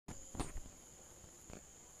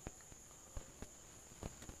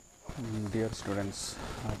Dear students,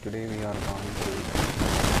 today we are going to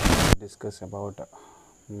discuss about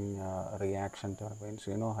reaction turbines.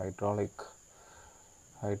 Hydraulic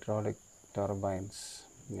turbines.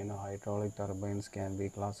 Hydraulic turbines can be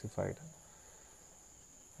classified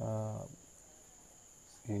uh,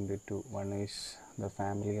 into two. One is the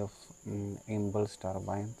family of impulse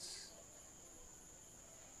turbines,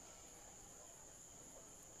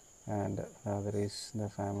 and the other is the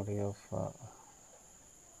family of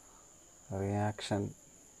reaction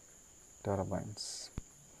turbines.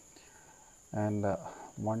 And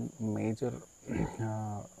one major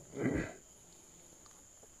uh,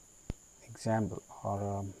 example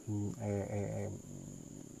or a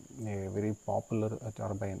very popular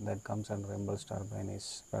turbine that comes under impulse turbine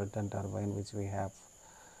is Pelton turbine, which we have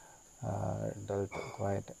dealt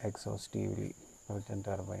quite exhaustively. Pelton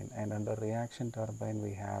turbine, and under reaction turbine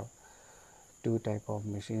we have two type of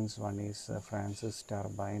machines. One is Francis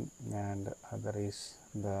turbine and other is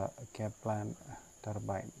the Kaplan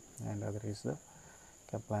turbine, and other is the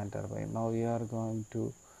Kaplan turbine. Now we are going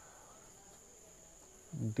to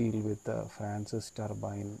deal with the Francis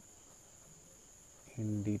turbine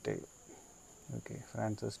in detail. Okay,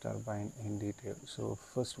 Francis turbine in detail. So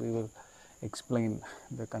first we will explain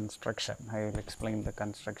the construction. I will explain the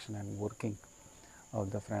construction and working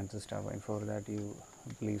of the Francis turbine. For that, you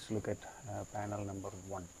please look at panel number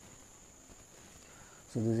 1.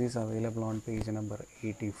 So this is available on page number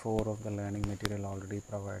 84 of the learning material already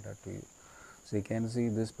provided to you. So you can see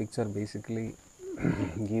this picture basically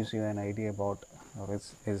gives you an idea about, or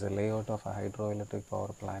is a layout of a hydroelectric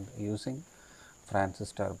power plant using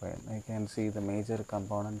Francis turbine. You can see the major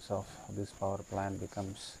components of this power plant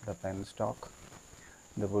becomes the penstock,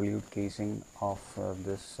 the volute casing of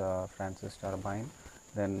this Francis turbine,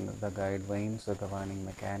 then the guide vanes, the governing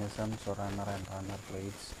mechanisms, so runner and runner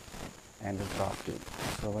blades, and the draft tube.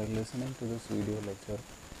 So while listening to this video lecture,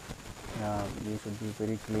 you should be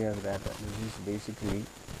very clear that this is basically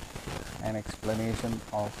an explanation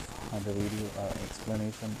of the video,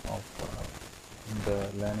 explanation of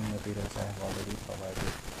the learning materials I have already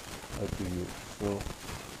provided to you. So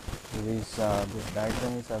this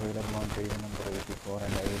diagram is available on page number 84,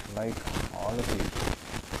 and I would like all of you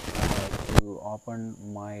to open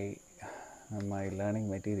my learning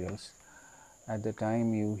materials at the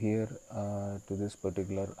time you hear to this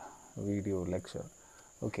particular video lecture.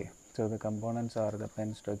 Okay, so the components are the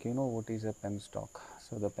penstock. You know what is a penstock?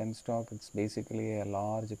 So the penstock, it's basically a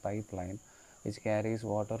large pipeline which carries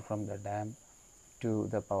water from the dam to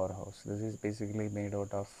the powerhouse. This is basically made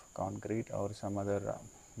out of concrete or some other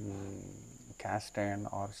cast iron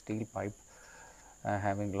or steel pipe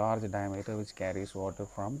having large diameter, which carries water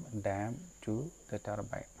from dam to the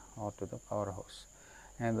turbine or to the powerhouse.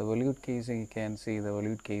 And the volute casing, you can see the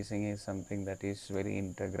volute casing is something that is very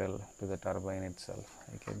integral to the turbine itself.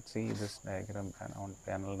 You can see this diagram on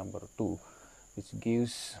panel number 2, which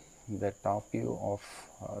gives the top view of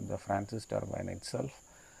the Francis turbine itself,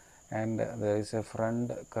 and there is a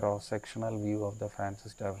front cross-sectional view of the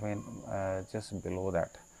Francis turbine just below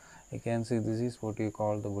that. You can see this is what you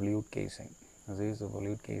call the volute casing. This is the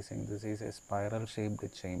volute casing. This is a spiral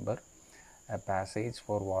shaped chamber, a passage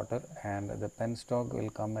for water, and the penstock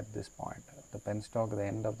will come at this point. The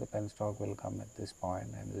end of the penstock will come at this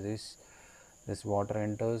point, and this water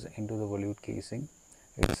enters into the volute casing.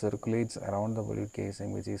 It circulates around the volute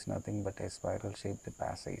casing, which is nothing but a spiral shaped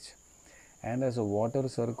passage. And as the water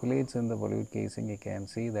circulates in the volute casing, you can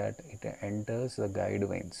see that it enters the guide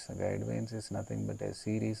vanes. The guide vanes is nothing but a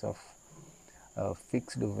series of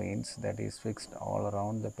fixed vanes that is fixed all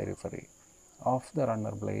around the periphery of the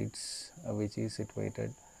runner blades, which is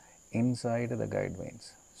situated inside the guide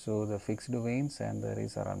vanes. So the fixed vanes, and there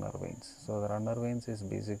is a runner vanes. So the runner vanes is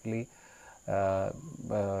basically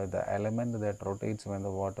the element that rotates when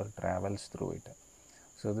the water travels through it.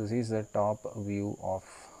 So this is the top view of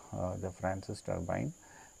the Francis turbine,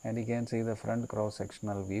 and you can see the front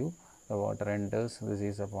cross-sectional view. The water enters. This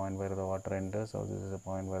is the point where the water enters, or this is the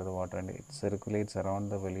point where the water enters. It circulates around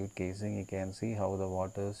the volute casing. You can see how the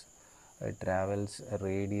water travels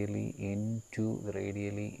radially into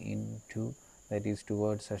that is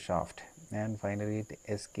towards a shaft, and finally it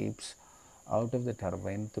escapes out of the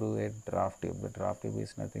turbine through a draft tube. The draft tube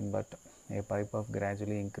is nothing but a pipe of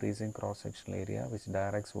gradually increasing cross-sectional area which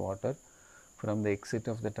directs water from the exit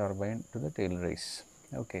of the turbine to the tail race.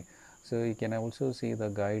 Okay, so you can also see the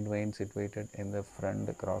guide vane situated in the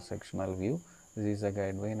front cross-sectional view. This is a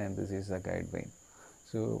guide vane and this is a guide vane.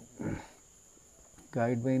 So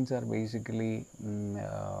guide vanes are basically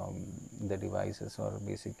the devices, or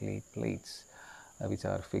basically plates which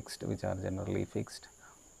are generally fixed,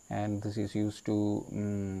 and this is used to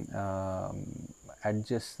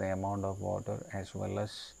adjust the amount of water as well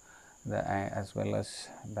as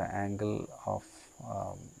the angle of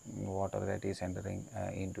water that is entering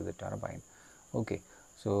into the turbine. Okay,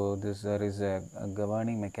 so there is a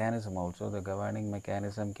governing mechanism also. The governing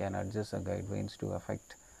mechanism can adjust the guide vanes to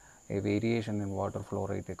affect a variation in water flow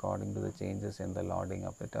rate according to the changes in the loading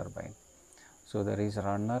of the turbine. So there is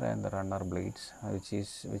runner and the runner blades,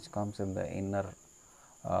 which comes in the inner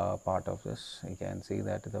part of this. You can see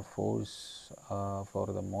that the force for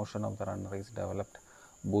the motion of the runner is developed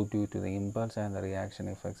both due to the impulse and the reaction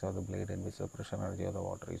effects of the blade in which the pressure energy of the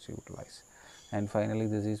water is utilized. And finally,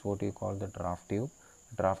 this is what you call the draft tube.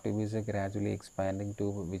 Draft tube is a gradually expanding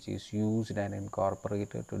tube which is used and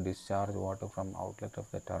incorporated to discharge water from outlet of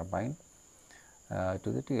the turbine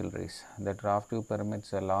to the tail race. The draft tube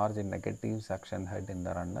permits a large negative suction head in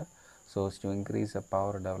the runner so as to increase the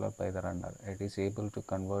power developed by the runner. It is able to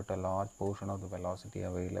convert a large portion of the velocity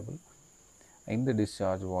available in the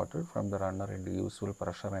discharge water from the runner into useful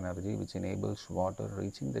pressure energy, which enables water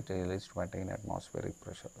reaching the tail race to attain atmospheric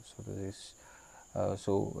pressure. So this is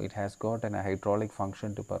so it has got an hydraulic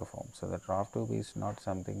function to perform. So the draft tube is not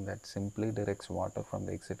something that simply directs water from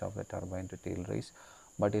the exit of the turbine to tail race,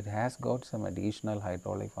 but it has got some additional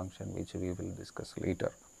hydraulic function which we will discuss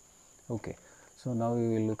later. Okay, so now we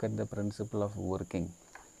will look at the principle of working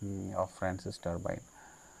of Francis turbine.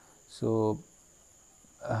 So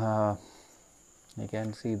you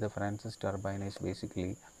can see the Francis turbine is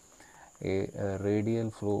basically a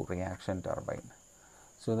radial flow reaction turbine.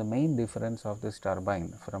 So the main difference of this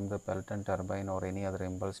turbine from the Pelton turbine or any other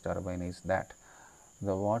impulse turbine is that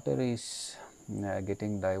the water is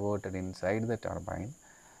getting diverted inside the turbine,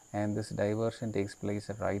 and this diversion takes place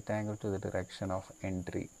at right angle to the direction of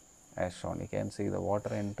entry as shown. You can see the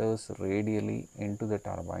water enters radially into the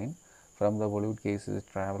turbine. From the volute cases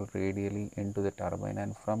travel radially into the turbine,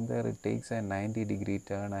 and from there it takes a 90-degree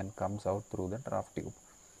turn and comes out through the draft tube.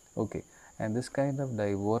 Okay, and this kind of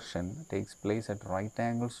diversion takes place at right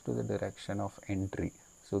angles to the direction of entry.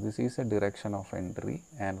 So this is a direction of entry,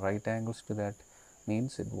 and right angles to that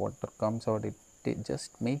means water comes out, it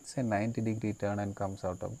just makes a 90-degree turn and comes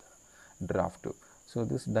out of the draft tube. So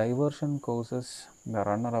this diversion causes the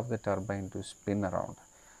runner of the turbine to spin around.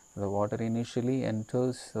 The water initially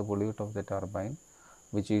enters the volute of the turbine,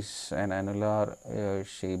 which is an annular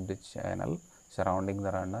shaped channel surrounding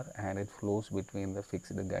the runner, and it flows between the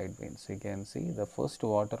fixed guide vanes. You can see the first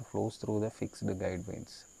water flows through the fixed guide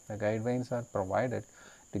vanes. The guide vanes are provided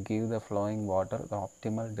to give the flowing water the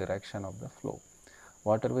optimal direction of the flow.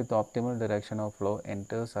 Water with optimal direction of flow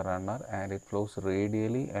enters a runner and it flows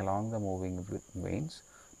radially along the moving vanes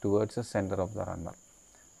towards the center of the runner.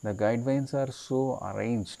 The guide vanes are so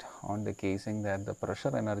arranged on the casing that the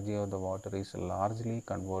pressure energy of the water is largely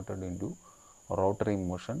converted into rotary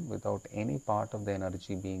motion without any part of the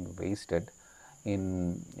energy being wasted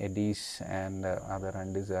in eddies and other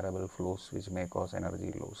undesirable flows which may cause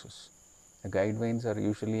energy losses. The guide vanes are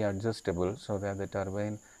usually adjustable so that the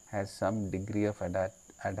turbine has some degree of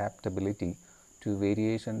adaptability to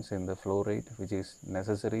variations in the flow rate which is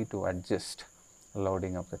necessary to adjust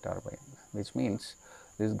loading of the turbine, which means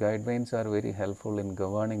these guide vanes are very helpful in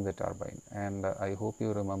governing the turbine, and I hope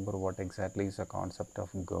you remember what exactly is the concept of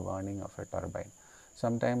governing of a turbine.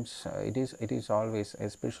 Sometimes it is always,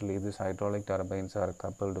 especially these hydraulic turbines are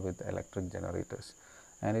coupled with electric generators,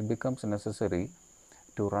 and it becomes necessary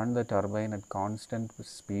to run the turbine at constant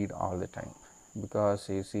speed all the time, because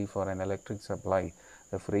you see, for an electric supply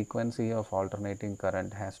the frequency of alternating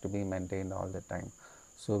current has to be maintained all the time,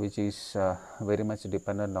 so which is very much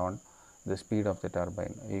dependent on the speed of the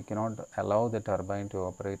turbine. You cannot allow the turbine to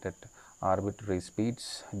operate at arbitrary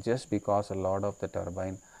speeds just because a load of the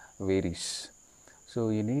turbine varies. So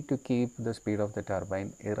you need to keep the speed of the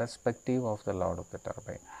turbine irrespective of the load of the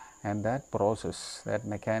turbine, and that process, that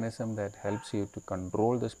mechanism that helps you to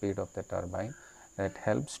control the speed of the turbine, that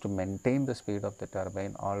helps to maintain the speed of the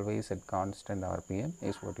turbine always at constant RPM,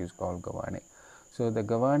 is what is called governing. So the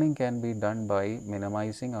governing can be done by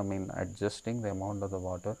minimizing, adjusting the amount of the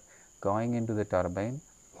water going into the turbine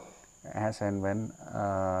as and when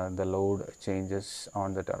the load changes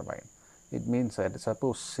on the turbine. It means that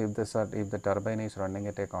suppose if the turbine is running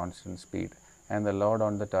at a constant speed and the load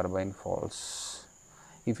on the turbine falls,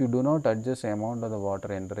 if you do not adjust the amount of the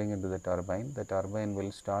water entering into the turbine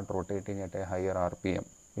will start rotating at a higher RPM,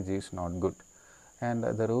 which is not good. And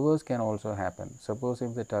the reverse can also happen. Suppose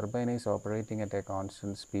if the turbine is operating at a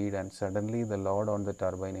constant speed and suddenly the load on the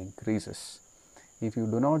turbine increases, if you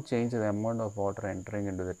do not change the amount of water entering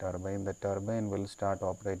into the turbine will start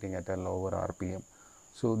operating at a lower RPM.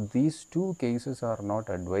 So these two cases are not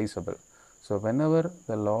advisable. So whenever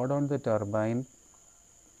the load on the turbine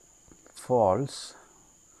falls,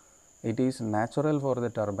 it is natural for the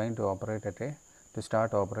turbine to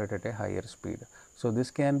start operate at a higher speed. So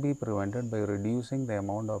this can be prevented by reducing the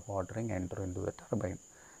amount of watering enter into the turbine.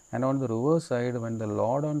 And on the reverse side, when the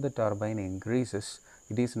load on the turbine increases,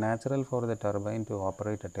 it is natural for the turbine to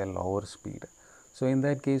operate at a lower speed. So in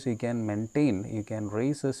that case, you can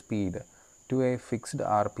raise the speed to a fixed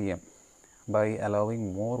RPM by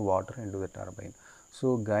allowing more water into the turbine.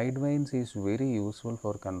 So guide vanes is very useful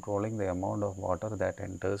for controlling the amount of water that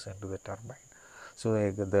enters into the turbine. So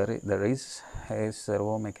there is a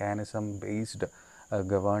servo mechanism based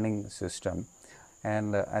governing system,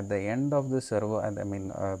 and at the end of the servo,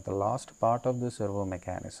 the last part of the servo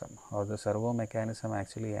mechanism, or the servo mechanism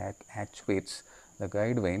actually actuates the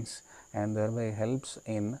guide vanes and thereby helps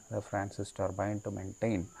in the Francis turbine to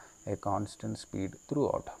maintain a constant speed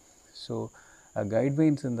throughout. So guide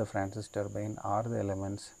vanes in the Francis turbine are the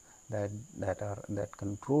elements that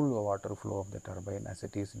control the water flow of the turbine, as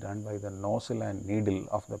it is done by the nozzle and needle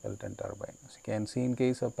of the Pelton turbine. As you can see, in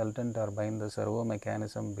case of Pelton turbine, the servo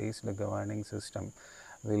mechanism based governing system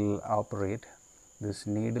will operate this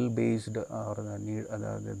needle based or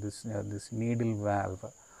this needle valve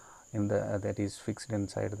in the that is fixed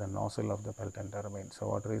inside the nozzle of the Pelton turbine. So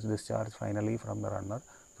water is discharged finally from the runner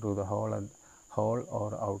through the hole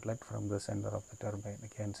or outlet from the center of the turbine. You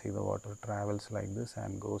can see the water travels like this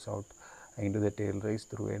and goes out into the tail race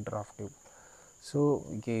through a draft tube. So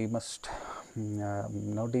you must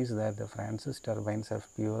notice that the Francis turbines have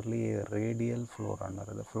purely a radial flow runner.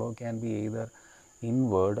 The flow can be either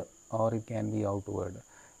inward or it can be outward.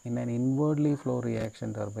 In an inwardly flow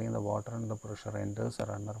reaction turbine, the water and the pressure enters a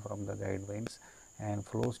runner from the guide vanes and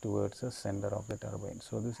flows towards the center of the turbine.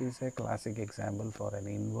 So this is a classic example for an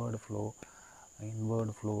inward flow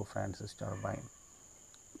Francis turbine.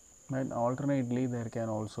 And alternately, there can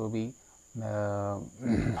also be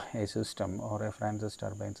a system or a Francis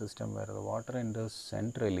turbine system where the water enters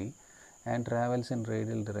centrally and travels in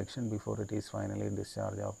radial direction before it is finally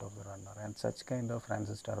discharged out of the runner, and such kind of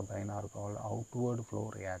Francis turbine are called outward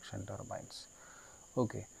flow reaction turbines.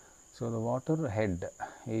 Okay, so the water head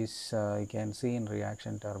is you can see in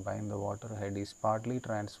reaction turbine, the water head is partly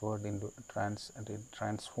transformed into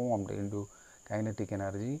kinetic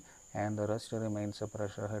energy, and the rest remains a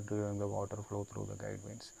pressure head during the water flow through the guide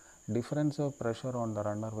vanes. Difference of pressure on the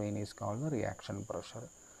runner vane is called the reaction pressure.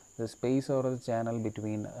 The space or the channel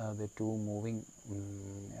between the two moving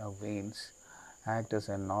vanes act as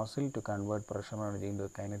a nozzle to convert pressure energy into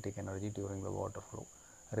kinetic energy during the water flow.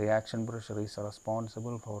 Reaction pressure is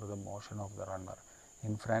responsible for the motion of the runner.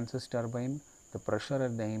 In Francis turbine, the pressure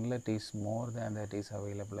at the inlet is more than that is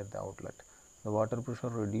available at the outlet. The water pressure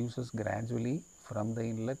reduces gradually from the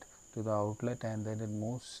inlet to the outlet, and then it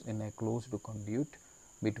moves in a closed conduit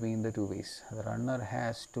between the two ways. The runner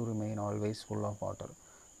has to remain always full of water.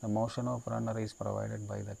 The motion of runner is provided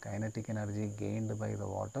by the kinetic energy gained by the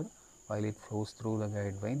water while it flows through the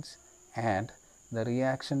guide vanes, and the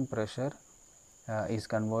reaction pressure is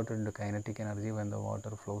converted into kinetic energy when the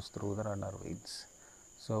water flows through the runner vanes.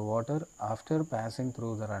 So water, after passing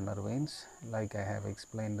through the runner vanes, like I have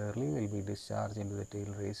explained earlier, will be discharged into the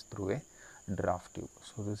tail race through a draft tube.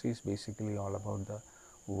 So this is basically all about the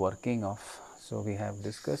working of. So we have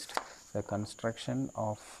discussed the construction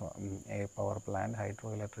of a power plant,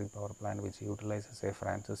 hydroelectric power plant, which utilizes a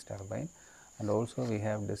Francis turbine, and also we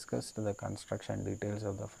have discussed the construction details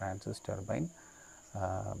of the Francis turbine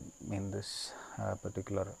in this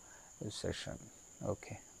particular session.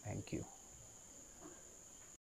 Okay, thank you.